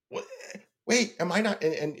 wha- wait, am I not?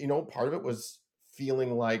 And part of it was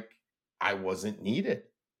feeling like I wasn't needed.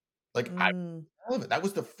 Like I Mm, love it. That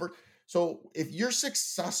was the first. So if you're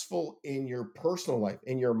successful in your personal life,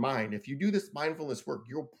 in your mind, if you do this mindfulness work,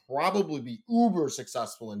 you'll probably be uber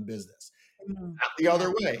successful in business. mm. Not the other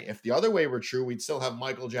Yeah. way. If the other way were true, we'd still have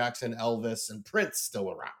Michael Jackson, Elvis, and Prince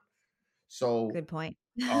still around. So Good point.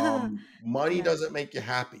 money Yeah. doesn't make you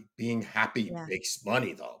happy. Being happy Yeah. makes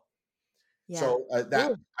money, though. Yeah. So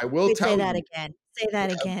that Ooh, I will wait, say tell that you, again. Say that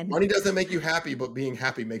again. money doesn't make you happy, but being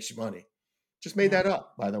happy makes you money. Just made Yeah. that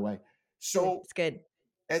up, by the way. Good. So It's good.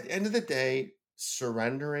 at the end of the day,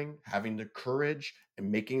 surrendering, having the courage,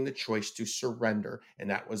 and making the choice to surrender, and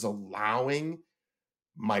that was allowing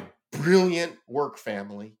my brilliant work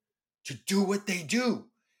family to do what they do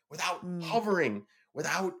without Mm, hovering,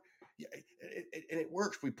 without, and it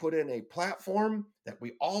works. We put in a platform that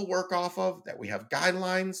we all work off of, that we have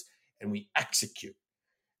guidelines, and we execute.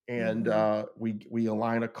 And mhm, we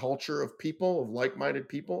align a culture of people, of like-minded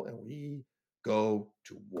people, and we go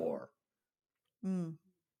to war. mm.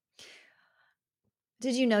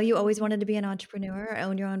 Did you know you always wanted to be an entrepreneur or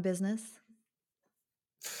own your own business?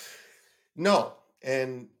 No,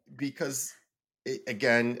 and because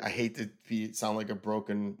again, I hate to sound like a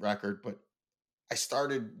broken record, but I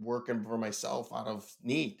started working for myself out of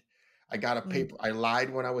need. I got a Mm, paper. I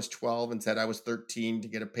lied when I was 12 and said I was 13 to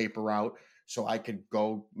get a paper route so I could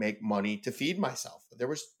go make money to feed myself. I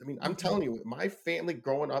mean, I'm mhm. telling you, my family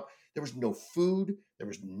growing up, there was no food, there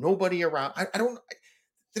was nobody around. I don't,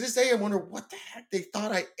 to this day, I wonder what the heck they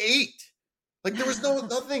thought I ate. Like there was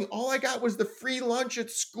nothing. All I got was the free lunch at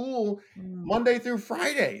school Mm, Monday through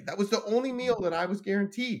Friday. That was the only meal that I was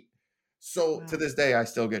guaranteed. So to wow. this day, I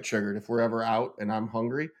still get triggered if we're ever out and I'm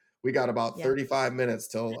hungry. We got about Yeah. 35 minutes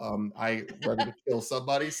till I ready to kill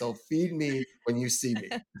somebody. So feed me when you see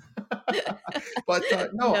me. But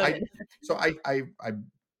no, Noted. I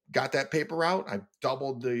got that paper out. I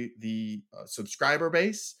doubled the subscriber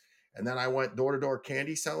base, and then I went door to door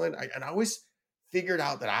candy selling. And I always figured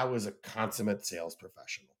out that I was a consummate sales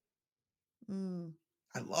professional. Mm,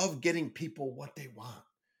 I love getting people what they want.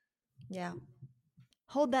 yeah.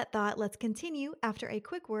 Hold that thought. Let's continue after a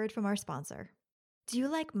quick word from our sponsor. Do you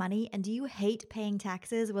like money and do you hate paying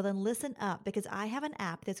taxes? Well, then listen up because I have an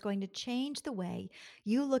app that's going to change the way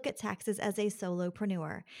you look at taxes as a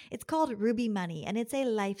solopreneur. It's called Ruby Money and it's a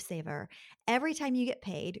lifesaver. Every time you get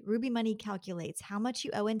paid, Ruby Money calculates how much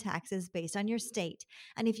you owe in taxes based on your state.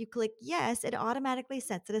 And if you click yes, it automatically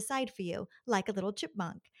sets it aside for you, like a little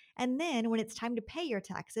chipmunk. And then when it's time to pay your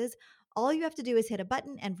taxes, All you have to do is hit a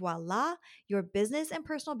button and voila, your business and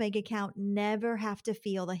personal bank account never have to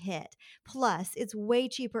feel the hit. Plus, it's way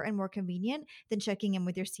cheaper and more convenient than checking in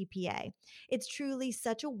with your CPA. It's truly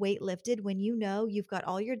such a weight lifted when you know you've got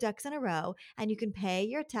all your ducks in a row and you can pay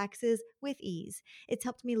your taxes with ease. It's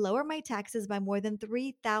helped me lower my taxes by more than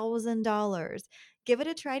 $3,000. Give it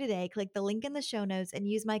a try today. Click the link in the show notes and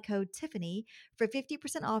use my code Tiffany for 50%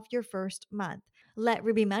 off your first month. Let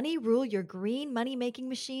Ruby Money rule your green money making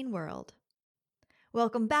machine world.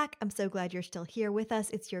 Welcome back. I'm so glad you're still here with us.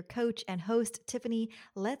 It's your coach and host, Tiffany.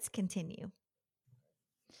 Let's continue.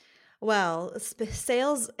 Well,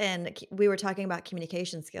 sales and we were talking about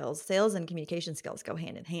communication skills. Sales and communication skills go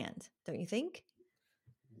hand in hand, don't you think?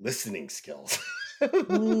 Listening skills. God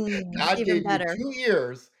Even gave you better. 2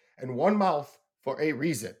 ears and one mouth for a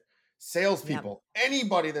reason. Yep. Salespeople,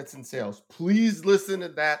 anybody that's in sales, please listen to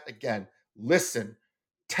that again. Listen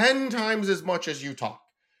 10 times as much as you talk.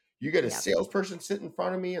 You get a Yep. salesperson sit in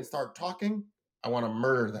front of me and start talking, I want to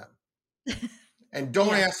murder them. And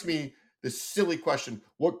don't Yeah. ask me this silly question,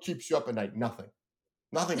 what keeps you up at night? Nothing.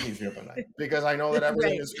 Nothing keeps me up at night because I know that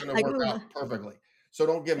everything Right. is going to Like, work out perfectly. So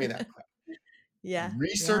don't give me that crap. yeah. Yeah.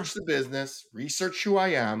 Research the business, research who I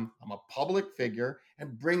am. I'm a public figure,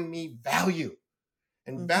 and bring me value.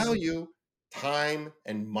 And Mm-hmm. value, time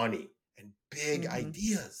and money and big Mm-hmm.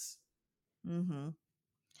 ideas. Mm-hmm.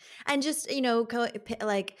 And just,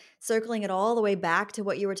 like circling it all the way back to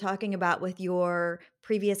what you were talking about with your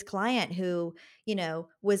previous client who,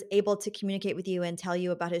 was able to communicate with you and tell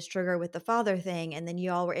you about his trigger with the father thing. And then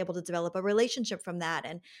you all were able to develop a relationship from that.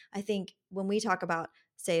 And I think when we talk about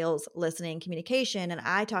sales, listening, communication, and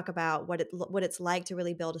I talk about what it's like to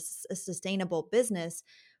really build a sustainable business,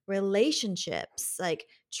 relationships, like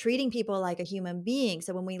treating people like a human being.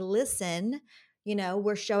 So when we listen,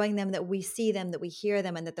 we're showing them that we see them, that we hear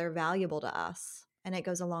them, and that they're valuable to us. And it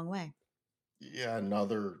goes a long way. Yeah,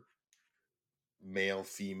 another male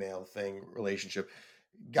female thing relationship.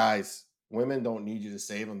 Guys, women don't need you to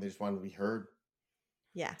save them. They just want to be heard.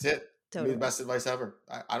 Yeah, That's it. Give me the totally. best advice ever.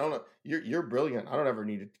 I don't know. You're brilliant. I don't ever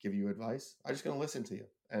need to give you advice. I'm just gonna listen to you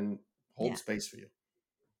and hold Yeah. space for you.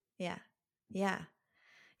 Yeah. Yeah.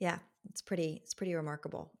 Yeah. It's pretty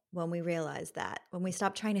remarkable when we realize that, when we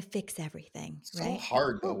stop trying to fix everything, It's so right?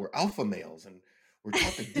 hard though. Whew. We're alpha males and we're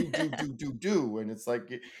taught to do, and it's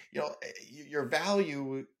like your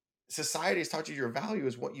value. Society has taught you your value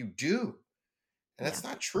is what you do, and Yeah. that's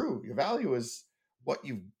not true. Your value is what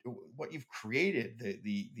you've created,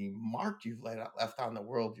 the mark you've left on the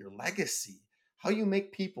world, your legacy, how you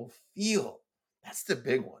make people feel. That's the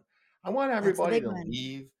big one. I want That's the everybody big to one.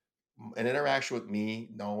 leave an interaction with me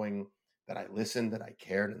knowing that I listened, that I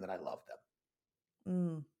cared, and that I loved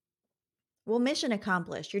Mm. Well, mission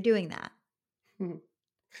accomplished. You're doing that. them.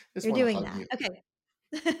 Just You're want to doing hug that. you.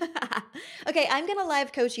 Okay. Okay. I'm going to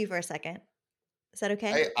live coach you for a second. Is that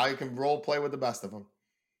okay? I can role play with the best of them.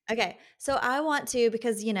 Okay. So I want to,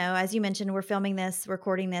 because, as you mentioned, we're filming this,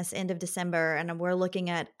 recording this end of December, and we're looking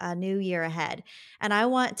at a new year ahead. And I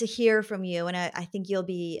want to hear from you. And I think you'll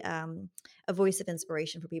be a voice of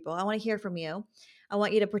inspiration for people. I want to hear from you. I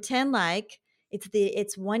want you to pretend like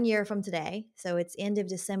it's 1 year from today. So it's end of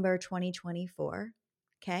December 2024.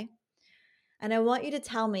 Okay. And I want you to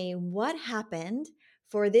tell me what happened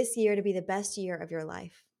for this year to be the best year of your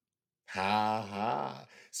life. Ha ha.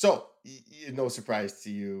 So, no surprise to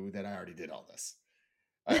you that I already did all this.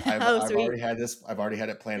 Oh, I've sweet. already had this. I've already had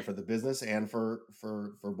it planned for the business and for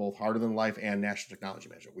both Harder Than Life and National Technology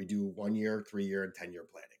Management. We do 1 year, 3 year, and 10 year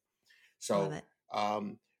planning. Love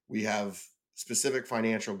So it. we have specific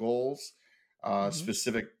financial goals, Hmm.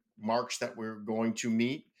 specific marks that we're going to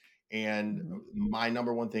meet. And Hmm. my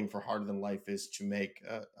number one thing for Harder Than Life is to make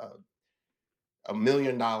a $1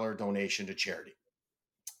 million donation to charity.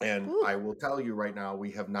 And Woo. I will tell you right now,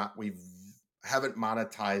 we haven't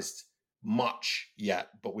monetized much yet,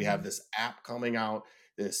 but we have this app coming out,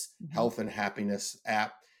 this Mm-hmm. health and happiness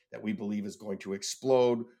app that we believe is going to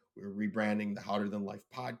explode. We're rebranding the Harder Than Life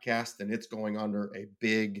podcast, and it's going under a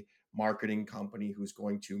big marketing company who's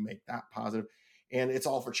going to make that positive. And it's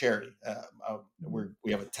all for charity.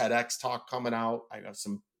 We have a TEDx talk coming out. I got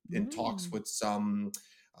some in talks Mm. with some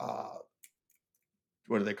uh,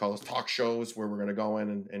 what do they call those talk shows where we're going to go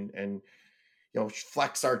in and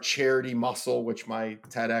flex our charity muscle, which my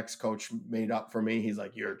TEDx coach made up for me. He's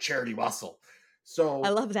like, you're a charity muscle. I So,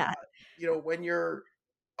 love that. when you're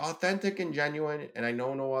authentic and genuine, and I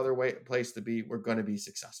know no other place to be, we're going to be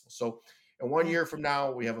successful. So, in one Yeah. year from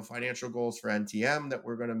now, we have a financial goals for NTM that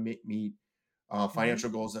we're going to meet, Hmm. financial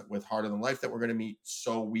goals that with Harder Than Life that we're going to meet,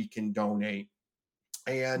 so we can donate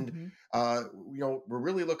And Mhm. we're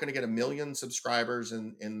really looking to get 1 million subscribers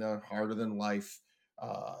in the Harder Than Life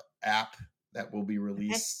app that will be Okay.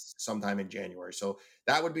 released sometime in January. So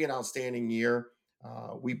that would be an outstanding year.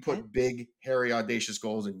 We Okay. put big, hairy, audacious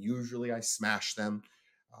goals, and usually I smash them.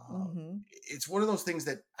 uh, Mhm. it's one of those things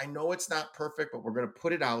that I know it's not perfect, but we're going to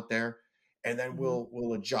put it out there, and then Mhm.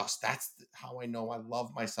 we'll adjust. That's how I know I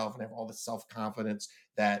love myself and have all the self confidence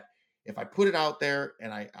that if I put it out there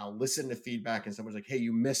and I'll listen to feedback and someone's like, "Hey,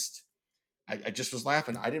 you missed." I just was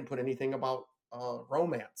laughing. I didn't put anything about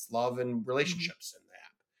romance, love, and Mhm. relationships in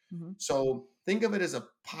that. Mhm. So think of it as a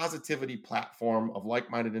positivity platform of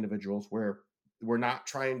like-minded individuals where we're not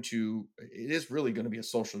trying to. It is really going to be a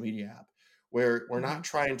social media app where we're not Mhm.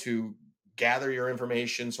 trying to gather your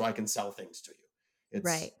information so I can sell things to you.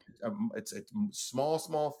 Right. It's a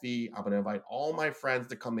small fee. I'm going to invite all my friends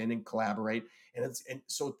to come in and collaborate, and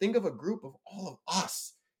so think of a group of all of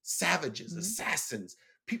us, savages, Mhm. assassins,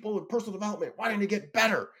 people in personal development wanting to get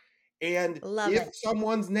better. And Love if it.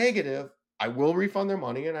 someone's negative, I will refund their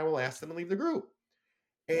money and I will ask them to leave the group.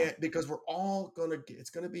 Yeah. And because we're all gonna get, it's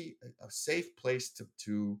gonna be a safe place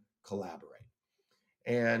to collaborate.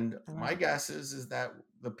 And I love my it. guess is that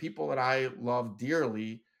the people that I love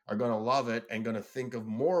dearly are going to love it and going to think of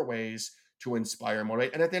more ways to inspire and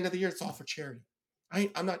motivate. And at the end of the year, it's all for charity.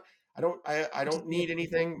 I'm not. I Which is don't need beautiful.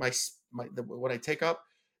 anything. What I take up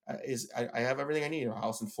I have everything I need. A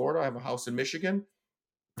house in Florida. I have a house in Michigan.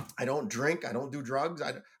 I don't drink. I don't do drugs.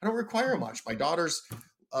 I don't require Mhm. much. My daughter's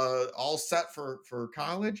all set for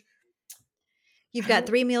college. You've I got don't.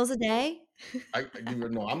 3 meals a day? I you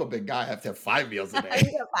know I'm a big guy. I have to have 5 meals a day.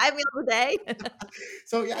 You got 5 meals a day?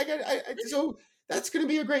 So yeah, so that's going to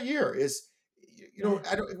be a great year. Yeah.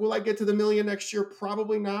 I don't. Will I get to the million next year?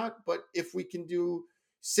 Probably not. But if we can do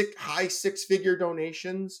high six-figure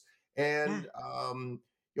donations Yeah. and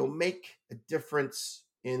you'll make a difference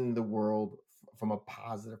in the world from a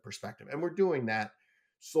positive perspective, and we're doing that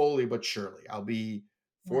slowly but surely. I'll be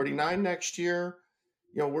Yeah. 49 next year.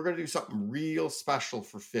 We're going to do something real special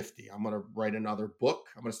for 50. I'm going to write another book.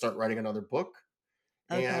 I'm going to start writing another book.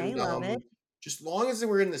 Okay, And love it. just long as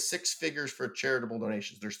we're in the six figures for charitable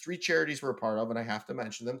donations, there's three charities we're a part of, and I have to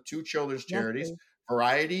mention them: two children's Yes, charities, please.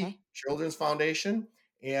 Variety Okay. Children's Foundation,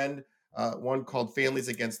 and one called Families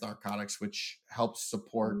Against Narcotics, which helps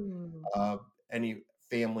support Ooh. uh, any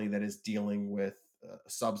family that is dealing with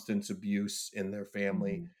substance abuse in their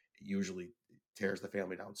family. Mhm. It usually tears the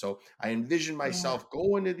family down. So I envision Yeah. myself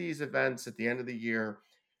going to these events at the end of the year,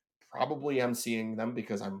 probably emceeing them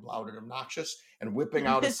because I'm loud and obnoxious, and whipping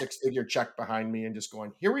out a six-figure check behind me and just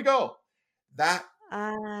going, "Here we go." That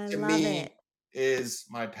I to love it. me is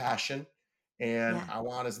my passion. And Yeah. I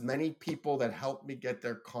want as many people that help me get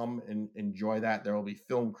there come and enjoy that. There will be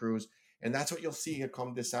film crews. And that's what you'll see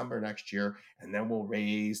come December next year. And then we'll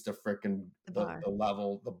raise the frickin' The the bar.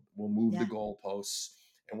 level, we'll move the Yeah. goalposts,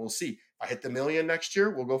 and we'll see. If I hit the million next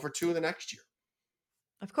year, we'll go for two the next year.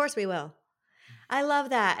 Of course we will. I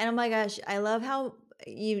love that, and oh my gosh, I love how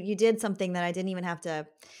you did something that I didn't even have to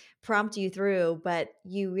prompt you through, but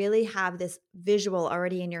you really have this visual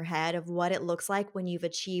already in your head of what it looks like when you've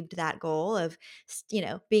achieved that goal of,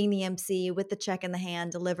 being the MC with the check in the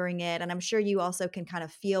hand, delivering it, and I'm sure you also can kind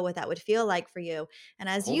of feel what that would feel like for you, and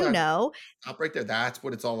as Hold you on. know, Stop right there. That's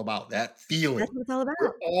what it's all about. That that's feeling. what it's all We're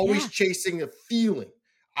about. always Yeah. chasing a feeling.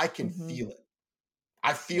 I can Mhm. feel it.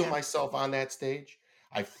 I feel Yeah. myself on that stage.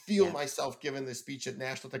 I feel Yeah. myself giving the speech at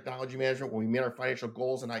National Technology Management when we made our financial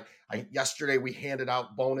goals. And I yesterday we handed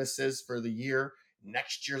out bonuses for the year.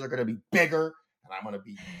 Next year they're going to be bigger, and I'm going to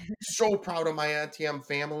be so proud of my NTM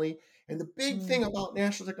family. And the big thing Mhm. about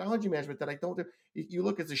National Technology Management that I don't do, you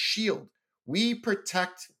look as a shield. We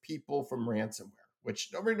protect people from ransomware,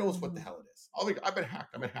 which nobody knows what the Mhm. hell it is. I've been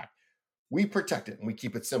hacked. I've been hacked. We protect it and we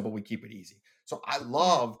keep it simple. We keep it easy. So I Yeah.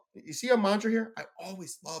 love, you see a mantra here? I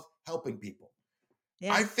always love helping people.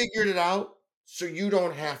 Yeah. I figured it out so you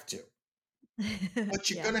don't have to, but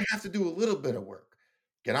you're Yeah. going to have to do a little bit of work.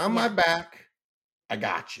 Get on my Yeah. back. I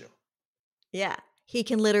got you. Yeah. He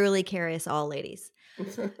can literally carry us all, ladies.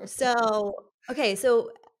 So, okay,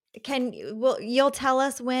 so you'll tell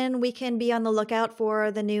us when we can be on the lookout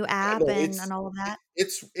for the new Yeah, app no, and all of that?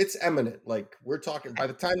 it's eminent. Like we're talking Okay. by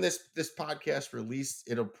the time this podcast released,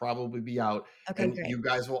 it'll probably be out, Okay, and great. you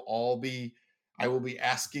guys will all be. I will be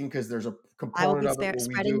asking because there's a I will component be of it where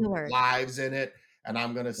we spreading do the word. lives in it, and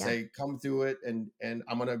I'm gonna Yeah. say come through it, and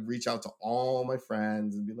I'm gonna reach out to all my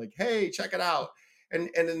friends and be like, hey, check it out, and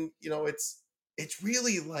then it's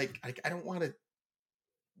really like I don't want to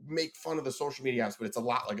make fun of the social media apps, but it's a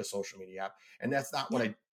lot like a social media app, and that's not what Yeah.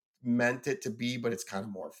 I meant it to be, but it's kind of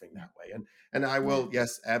morphing Yeah. that way. And I Yeah. will,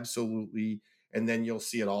 yes, absolutely. and then you'll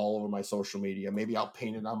see it all over my social media. Maybe I'll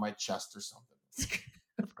paint it on my chest or something.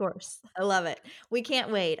 Of course. I love it. We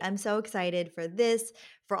can't wait. I'm so excited for this,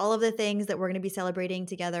 for all of the things that we're going to be celebrating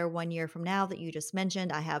together 1 year from now that you just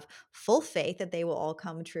mentioned. I have full faith that they will all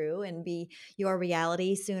come true and be your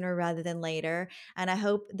reality sooner rather than later. And I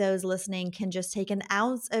hope those listening can just take an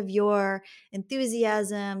ounce of your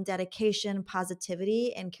enthusiasm, dedication,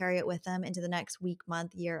 positivity, and carry it with them into the next week,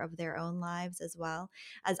 month, year of their own lives as well.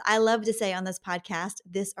 As I love to say on this podcast,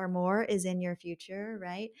 this or more is in your future,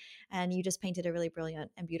 right? And you just painted a really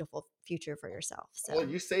brilliant and beautiful future for yourself. Well, So,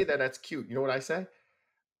 you say that, that's cute. You know what I say?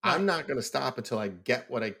 I'm what? not going to stop until I get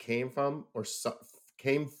what I came from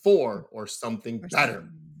came for or something Or better.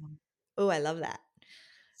 some Oh, I love that.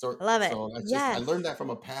 So, I love it. so that's just I Yes. learned that from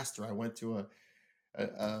a pastor. I went to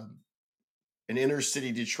a an inner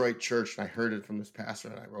city Detroit church, and I heard it from this pastor,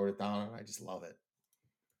 and I wrote it down, and I just love it.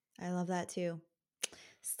 I love that too.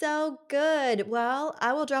 So good. Well,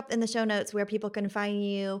 I will drop in the show notes where people can find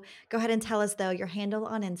you. Go ahead and tell us, though, your handle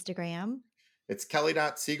on Instagram. It's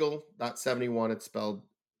Kelly.Siegel.71. It's spelled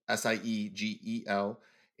Siegel.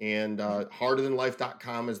 And Okay.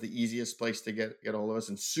 harderthanlife.com is the easiest place to get hold of us.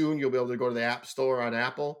 And soon you'll be able to go to the App Store on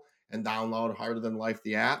Apple and download Harder Than Life,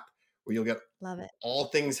 the app, where you'll get Love it. all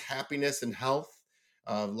things happiness and health.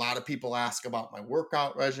 A lot of people ask about my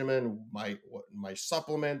workout regimen, my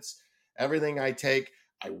supplements, everything I take.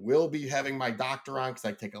 I will be having my doctor on because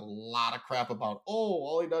I take a lot of crap about,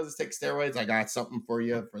 all he does is take steroids. I got something for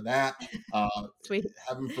you for that. Uh, Sweet.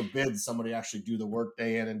 Heaven forbid somebody actually do the work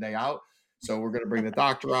day in and day out. So we're going to bring the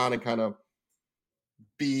doctor on and kind of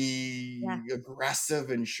Yeah. be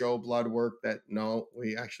aggressive and show blood work that no,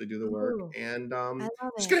 we actually do the work, Ooh, and I love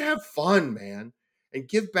just it. gonna have fun, man, and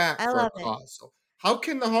give back I for a love it. cause. So, how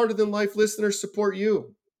can the Harder Than Life listeners support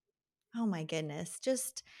you? Oh my goodness.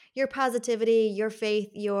 Just your positivity, your faith,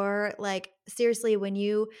 your like seriously when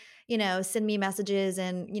you send me messages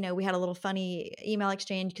and we had a little funny email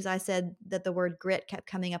exchange because I said that the word grit kept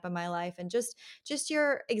coming up in my life and just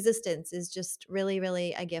your existence is just really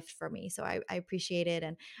really a gift for me. So I appreciate it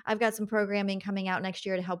and I've got some programming coming out next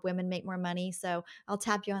year to help women make more money. So I'll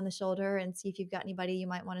tap you on the shoulder and see if you've got anybody you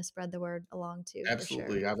might want to spread the word along to for sure.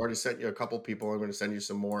 Absolutely. I've already sent you a couple people. I'm going to send you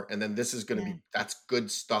some more, and then this is going to Yeah. be that's good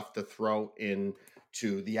stuff to throw in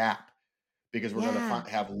to the app because we're going to Yeah.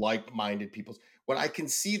 have like-minded people. What I can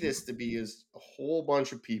see this to be is a whole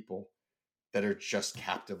bunch of people that are just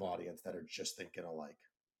captive audience that are just thinking alike.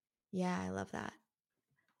 Yeah, I love that.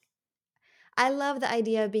 I love the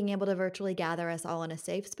idea of being able to virtually gather us all in a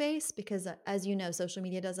safe space because, as you know, social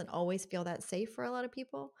media doesn't always feel that safe for a lot of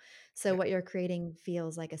people. So, what you're creating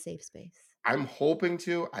feels like a safe space. I'm hoping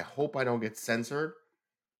to. I hope I don't get censored,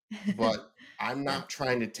 but I'm Yeah. not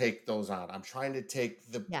trying to take those on. I'm trying to take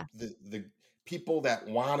Yeah. the people that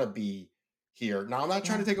want to be here. Now I'm not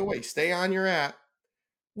trying Yeah. to take away. Stay on your app,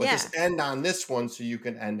 but Yeah. just end on this one so you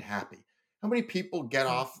can end happy. How many people get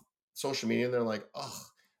Yeah. off social media and they're like, "Oh,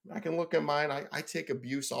 I can look at mine. I take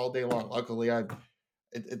abuse all day long. Luckily,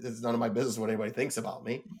 it's none of my business what anybody thinks about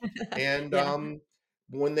me." And Yeah.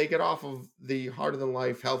 when they get off of the Harder Than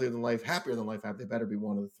Life, Healthier Than Life, Happier Than Life app, they better be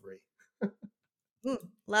one of the three.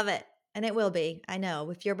 Love it. And it will be. I know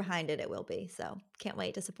if you're behind it, it will be. So, can't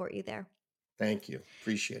wait to support you there. Thank you.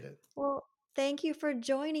 Appreciate it. Well, thank you for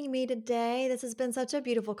joining me today. This has been such a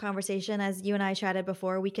beautiful conversation. As you and I chatted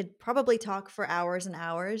before, we could probably talk for hours and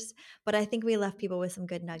hours, but I think we left people with some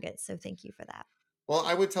good nuggets. So thank you for that. Well,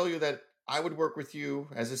 I would tell you that I would work with you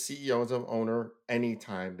as a CEO, as an owner,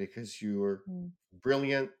 anytime because you were Mm.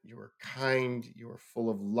 brilliant, you were kind, you were full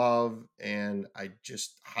of love, and I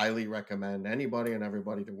just highly recommend anybody and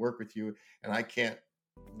everybody to work with you. And I can't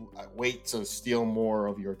wait to steal more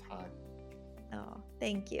of your time. Oh,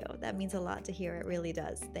 thank you. That means a lot to hear. It really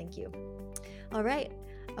does. Thank you. All right.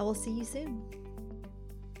 I will see you soon.